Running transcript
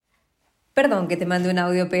Perdón que te mande un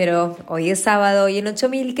audio, pero hoy es sábado y en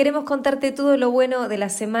 8000 queremos contarte todo lo bueno de la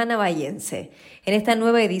Semana Bahiense. En esta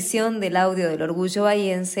nueva edición del Audio del Orgullo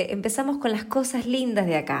Bahiense empezamos con las cosas lindas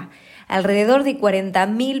de acá. Alrededor de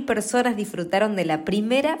 40.000 personas disfrutaron de la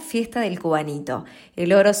primera fiesta del cubanito.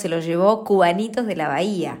 El oro se lo llevó Cubanitos de la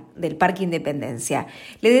Bahía, del Parque Independencia.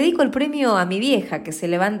 Le dedico el premio a mi vieja, que se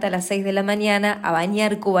levanta a las 6 de la mañana a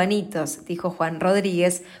bañar cubanitos, dijo Juan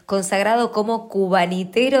Rodríguez, consagrado como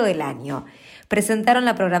cubanitero del año. Presentaron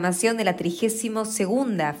la programación de la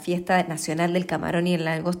 32ª Fiesta Nacional del Camarón y el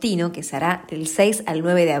Langostino, que se hará del 6 al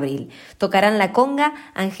 9 de abril. Tocarán la conga,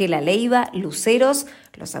 Ángela Leiva, Luceros,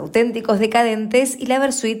 Los Auténticos Decadentes y la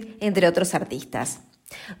Versuit, entre otros artistas.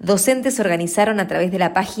 Docentes se organizaron a través de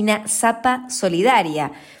la página Zapa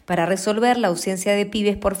Solidaria para resolver la ausencia de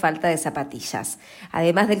pibes por falta de zapatillas.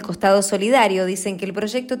 Además del costado solidario, dicen que el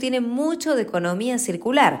proyecto tiene mucho de economía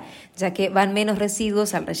circular, ya que van menos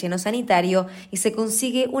residuos al relleno sanitario y se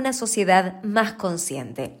consigue una sociedad más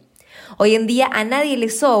consciente. Hoy en día a nadie le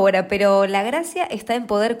sobra, pero la gracia está en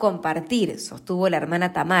poder compartir, sostuvo la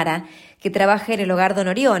hermana Tamara, que trabaja en el hogar Don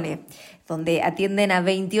Orione, donde atienden a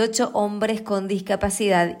 28 hombres con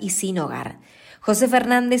discapacidad y sin hogar. José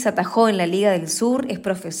Fernández atajó en la Liga del Sur, es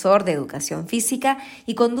profesor de educación física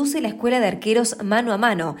y conduce la escuela de arqueros mano a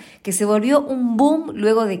mano, que se volvió un boom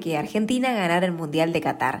luego de que Argentina ganara el Mundial de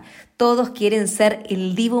Qatar. Todos quieren ser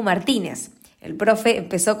el Dibu Martínez. El profe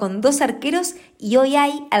empezó con 2 arqueros y hoy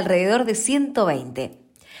hay alrededor de 120.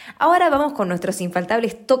 Ahora vamos con nuestros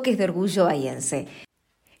infaltables toques de orgullo bahiense.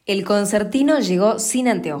 El concertino llegó sin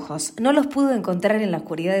anteojos. No los pudo encontrar en la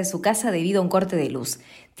oscuridad de su casa debido a un corte de luz.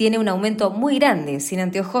 Tiene un aumento muy grande. Sin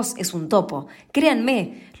anteojos es un topo.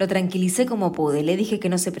 Créanme, lo tranquilicé como pude. Le dije que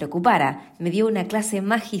no se preocupara. Me dio una clase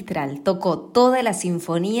magistral. Tocó toda la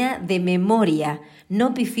sinfonía de memoria.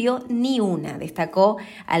 No pifió ni una, destacó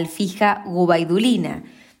Alfija Gubaidulina,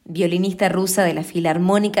 violinista rusa de la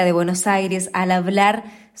Filarmónica de Buenos Aires, al hablar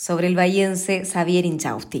sobre el bahiense Xavier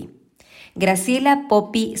Inchausti. Graciela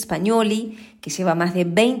Poppi Spagnoli, que lleva más de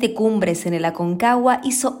 20 cumbres en el Aconcagua,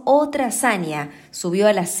 hizo otra hazaña. Subió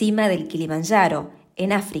a la cima del Kilimanjaro,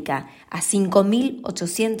 en África, a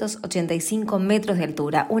 5.885 metros de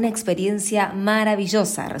altura. Una experiencia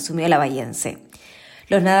maravillosa, resumió la bahiense.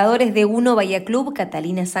 Los nadadores de Uno Bahía Club,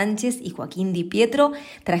 Catalina Sánchez y Joaquín Di Pietro,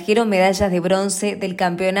 trajeron medallas de bronce del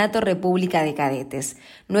Campeonato República de Cadetes.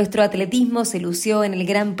 Nuestro atletismo se lució en el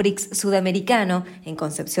Grand Prix Sudamericano en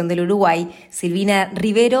Concepción del Uruguay. Silvina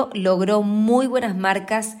Rivero logró muy buenas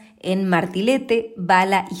marcas en martilete,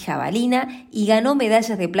 bala y jabalina y ganó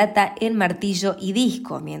medallas de plata en martillo y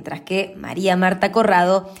disco, mientras que María Marta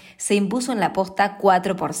Corrado se impuso en la posta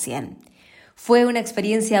 4x100. Fue una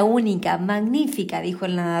experiencia única, magnífica, dijo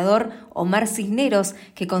el nadador Omar Cisneros,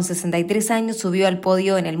 que con 63 años subió al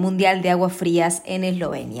podio en el Mundial de Aguas Frías en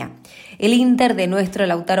Eslovenia. El Inter de nuestro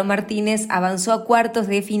Lautaro Martínez avanzó a cuartos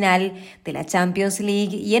de final de la Champions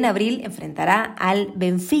League y en abril enfrentará al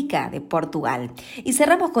Benfica de Portugal. Y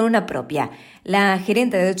cerramos con una propia. La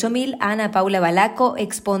gerente de 8000, Ana Paula Balaco,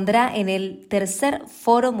 expondrá en el tercer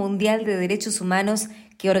Foro Mundial de Derechos Humanos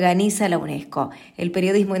que organiza la UNESCO. El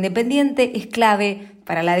periodismo independiente es clave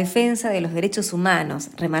para la defensa de los derechos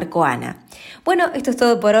humanos, remarcó Ana. Bueno, esto es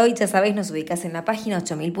todo por hoy. Ya sabéis, nos ubicás en la página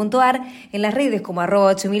 8000.ar, en las redes como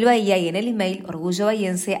 @8000bahía y en el email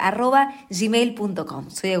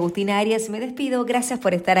orgullobahiense@gmail.com. Soy Agustina Arias y me despido. Gracias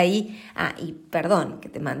por estar ahí. Y perdón que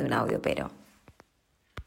te mande un audio, pero